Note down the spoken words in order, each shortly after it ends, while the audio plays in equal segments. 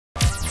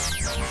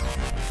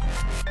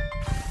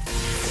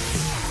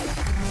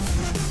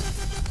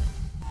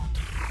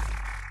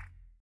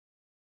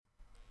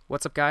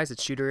What's up, guys?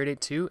 It's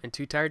Shooter882 and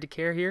Too Tired to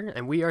Care here,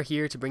 and we are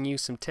here to bring you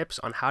some tips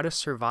on how to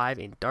survive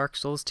in Dark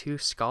Souls 2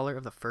 Scholar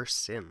of the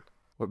First Sin.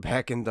 We're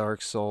back in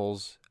Dark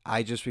Souls.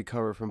 I just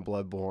recovered from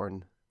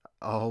Bloodborne.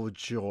 Oh,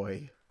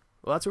 joy.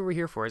 Well, that's what we're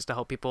here for, is to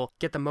help people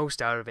get the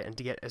most out of it and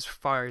to get as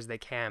far as they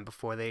can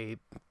before they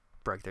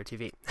break their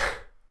TV.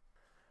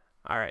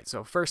 Alright,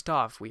 so first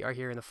off, we are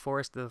here in the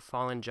Forest of the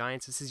Fallen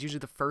Giants. This is usually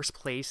the first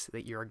place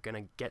that you're going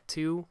to get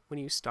to when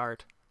you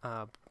start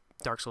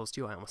Dark Souls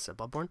 2. I almost said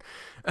Bloodborne.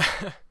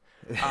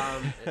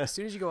 As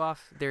soon as you go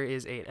off, there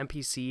is an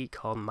NPC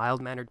called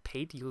Mild-Mannered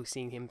Pate. You'll be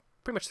seeing him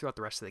pretty much throughout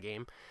the rest of the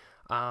game.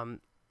 And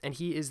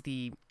he is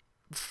the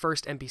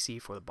first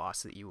NPC for the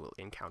boss that you will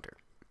encounter.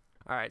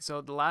 Alright,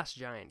 so the last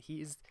giant,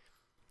 he is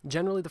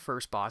generally the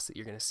first boss that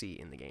you're going to see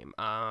in the game.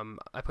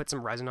 I put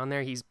some resin on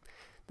there.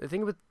 The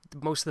thing with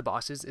most of the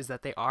bosses is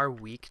that they are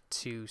weak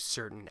to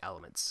certain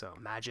elements. So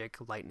magic,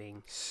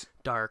 lightning,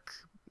 dark,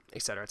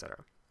 etc.,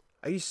 etc.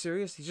 Are you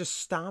serious? He's just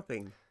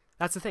stomping.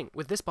 That's the thing.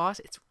 With this boss,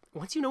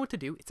 once you know what to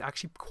do, it's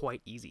actually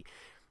quite easy.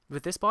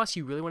 With this boss,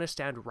 you really want to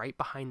stand right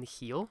behind the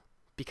heel,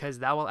 because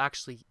that will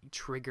actually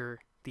trigger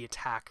the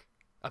attack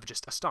of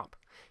just a stomp.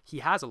 He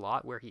has a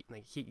lot where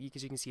as you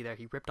can see there,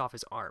 he ripped off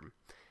his arm,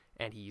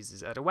 and he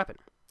uses it as a weapon.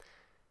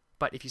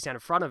 But if you stand in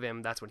front of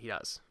him, that's what he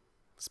does.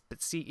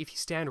 But see, if you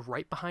stand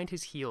right behind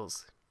his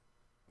heels,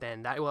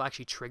 then that will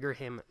actually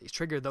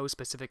trigger those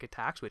specific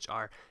attacks, which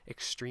are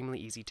extremely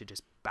easy to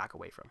just back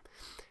away from.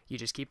 You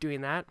just keep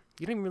doing that.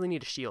 You don't even really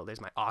need a shield. There's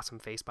my awesome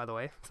face, by the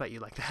way. I thought you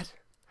like that.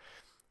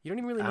 You don't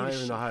even really need a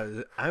shield.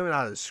 I don't know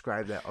how to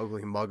describe that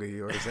ugly mug of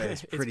yours.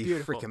 It's pretty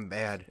freaking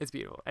bad. It's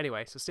beautiful.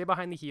 Anyway, so stay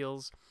behind the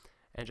heels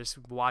and just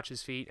watch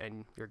his feet,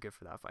 and you're good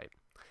for that fight.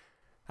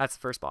 That's the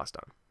first boss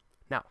done.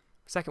 Now,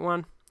 second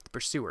one, the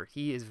Pursuer.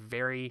 He is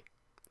very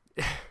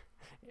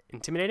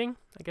intimidating,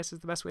 I guess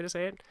is the best way to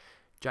say it.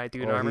 Giant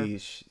dude in armor.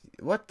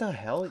 What the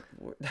hell?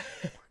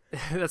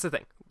 That's the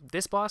thing.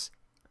 This boss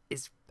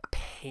is a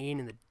pain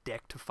in the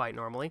dick to fight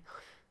normally,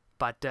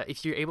 but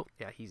if you're able,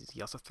 he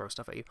also throws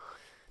stuff at you.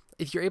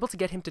 If you're able to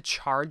get him to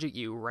charge at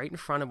you right in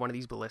front of one of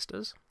these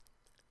ballistas,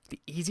 the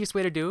easiest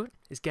way to do it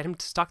is get him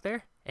stuck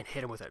there and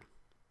hit him with it.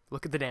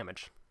 Look at the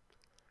damage.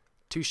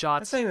 2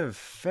 shots. That's not even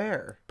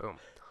fair. Boom.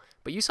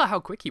 But you saw how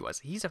quick he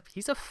was. He's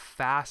a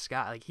fast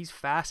guy. Like, he's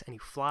fast and he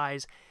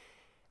flies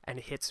and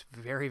it hits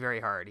very,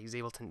 very hard. He's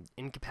able to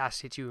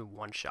incapacitate you in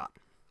 1 shot.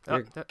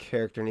 Your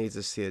character needs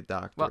to see a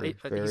doctor. Well,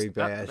 very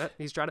bad.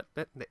 He's trying to...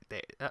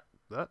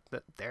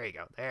 there you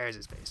go. There's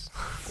his face.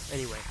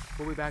 Anyway,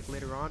 we'll be back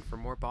later on for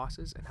more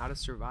bosses and how to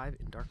survive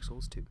in Dark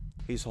Souls 2.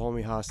 He's holding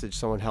me hostage.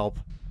 Someone help.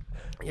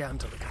 Yeah, I'm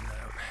totally coming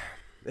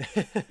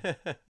out.